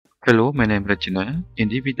Hello, my name is Regina. In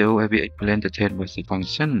this video, I will explain the 10 basic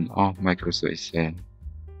functions of Microsoft Excel.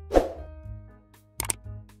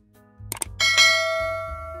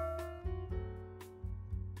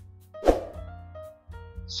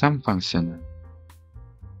 Sum function.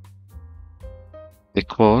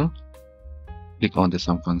 Equal. Click on the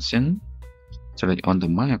sum function. Select on the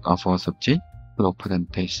mark of all subject, close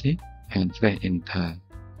parenthesis, and press enter.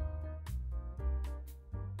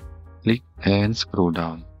 Click and scroll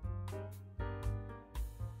down.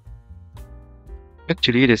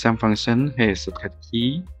 Actually, the sum function has a shortcut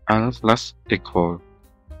key Alt plus equal.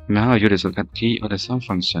 Now use the shortcut key of the sum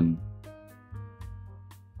function.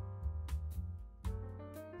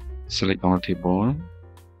 Select all table.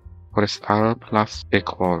 Press Alt plus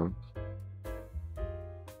equal.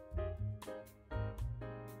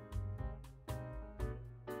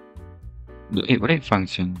 The average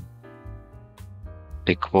function.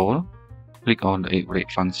 Equal. Click on the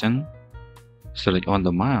average function. Select on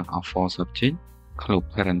the mark of all subject, close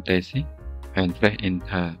parenthesis, and press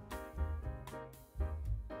enter.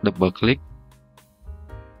 Double click.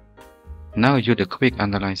 Now use the quick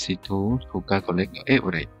analysis tool to calculate the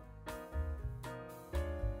average.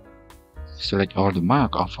 Select all the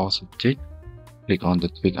mark of all subject. Click on the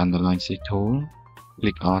quick analysis tool.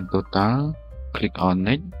 Click on total. Click on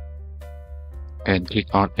net. And click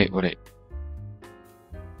on average.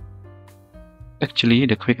 Actually,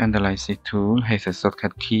 the quick analysis tool has a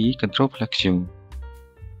shortcut key Control plus Q.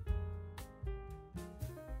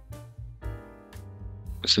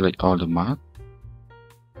 Select all the mark.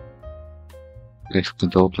 Press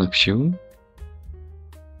Control plus Q.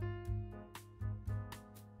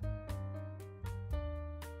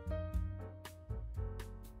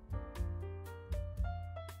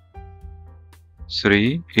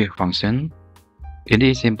 Three, here function. In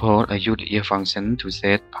this example, I use the here function to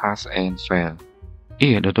set pass and fail.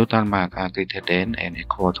 If the total marks are greater than and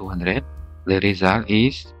equal to 100, the result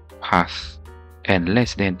is pass, and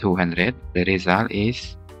less than 200, the result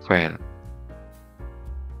is fail.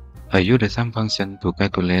 I use the sum function to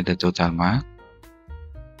calculate the total mark.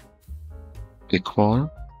 Equal.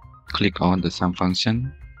 Click on the sum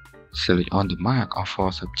function. Select on the mark of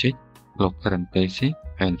all subject, close parenthesis,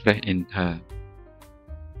 and press enter.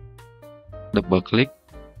 Double click.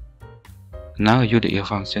 Now use the here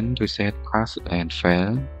function to set pass and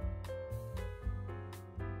fail.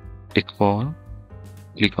 Equal.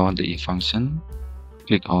 Click on the here function.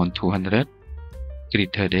 Click on 200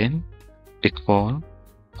 greater than equal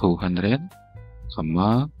 200,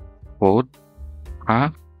 comma, both,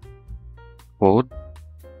 half, both,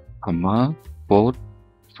 comma, both,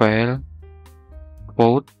 fail,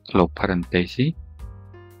 both, close parenthesis,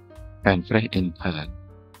 and press enter.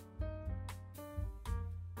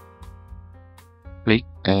 Click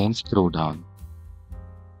and scroll down.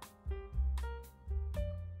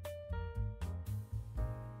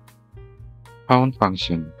 Count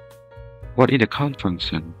function. What is the count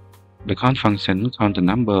function? The count function counts the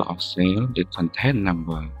number of cells that contain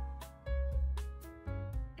number.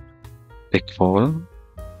 Equal.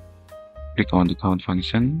 Click on the count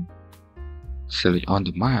function. Select on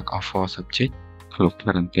the mark of all subject, close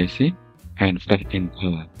parenthesis, and press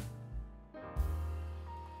enter.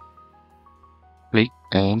 Click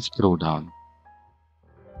and scroll down.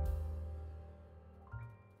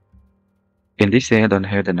 In this cell don't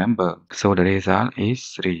have the number, so the result is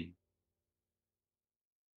 3.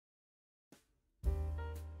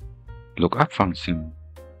 Lookup function.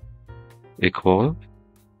 Equal.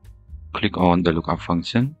 Click on the lookup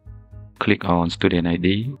function. Click on student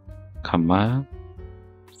ID, comma,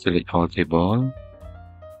 select all table,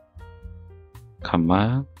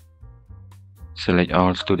 comma, select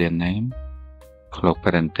all student name, close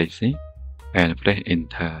parenthesis, and press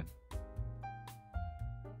enter.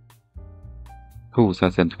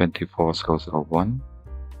 2024/01,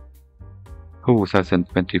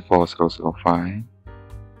 2024/05.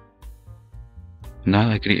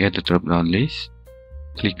 Now I create the drop-down list.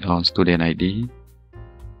 Click on student ID.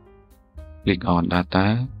 Click on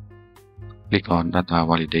data. Click on data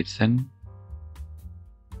validation.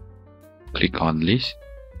 Click on list.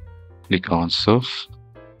 Click on source.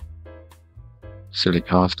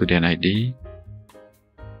 Select all student ID.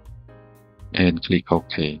 And click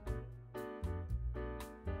OK.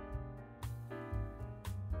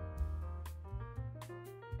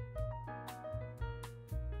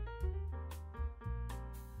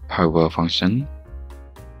 Power function.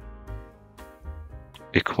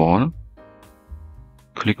 Equal.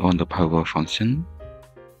 Click on the power function.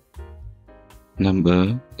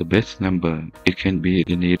 Number, the best number. It can be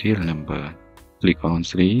any real number. Click on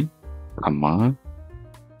 3, comma,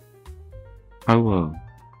 power.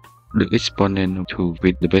 The exponent to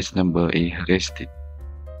with the base number is rested.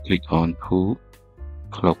 Click on Proof,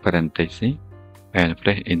 close parenthesis, and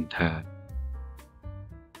press Enter.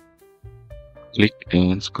 Click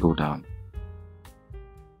and scroll down.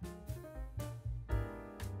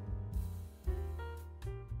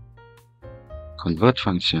 Convert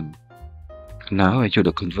function. Now I use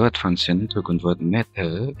the convert function to convert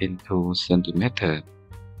meter into centimeter.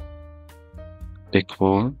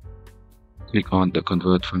 Equal. Click on the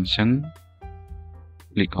convert function.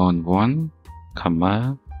 Click on 1,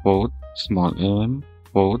 both small m,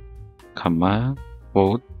 both,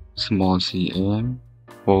 both small cm,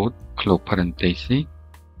 both close parenthesis,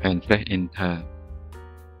 and press Enter.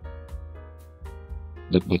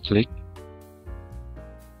 Double click.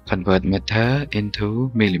 Convert meter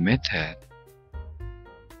into millimeter.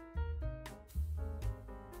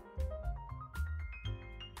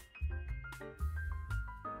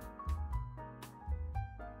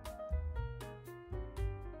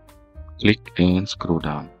 Click and scroll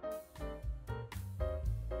down.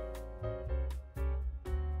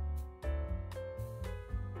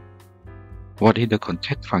 What is the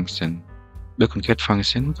CONCAT function? The CONCAT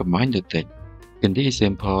function combines the text. In this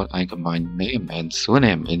example, I combine name and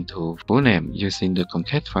surname into full name using the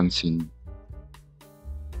CONCAT function.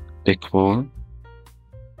 Equal.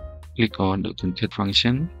 Click on the CONCAT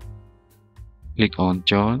function. Click on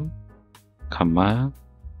John,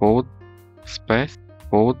 both, space,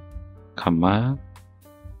 both,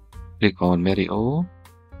 click on Mario,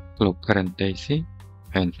 close parenthesis,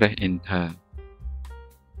 and press Enter.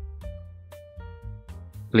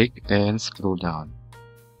 Click and scroll down.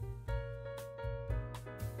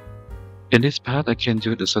 In this part, I can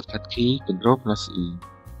use the shortcut key Ctrl+E.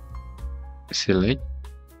 Select,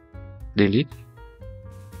 delete,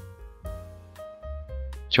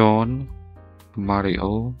 John,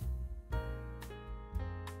 Mario,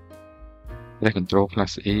 press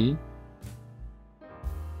Ctrl+E.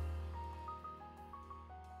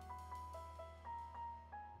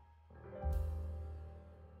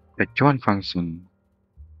 TEXTJOIN function.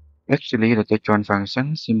 Actually, the TEXTJOIN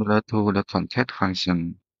function similar to the CONCAT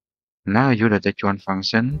function. Now I use the TEXTJOIN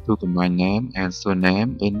function to combine name and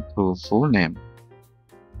surname into full name.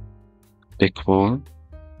 Equal.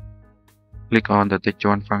 Click on the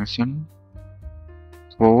TEXTJOIN function.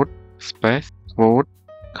 Quote, space, quote,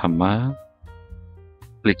 click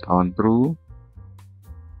on True,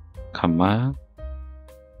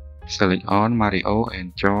 select on Mario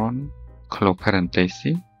and John, close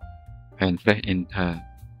parenthesis, and press Enter.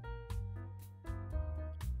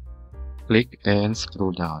 Click and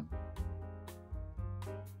scroll down.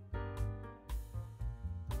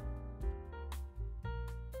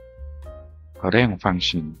 Rank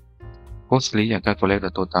function. Firstly, I calculate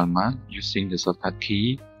the total mark using the shortcut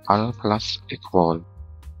key Alt plus equal.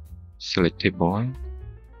 Select table.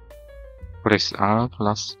 Press Alt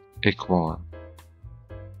plus equal.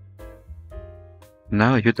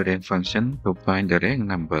 Now I use the rank function to find the rank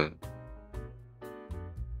number.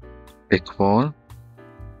 Equal.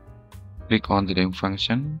 Click on the rank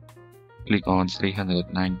function. Click on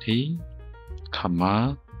 390,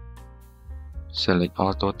 select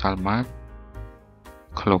all total mark,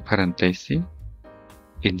 close parenthesis,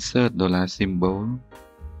 insert dollar symbol,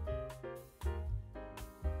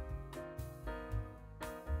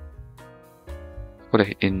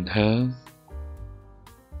 press Enter,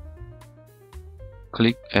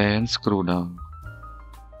 click and scroll down.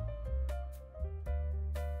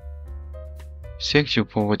 Thank you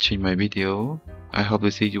for watching my video. I hope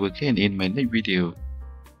to see you again in my next video.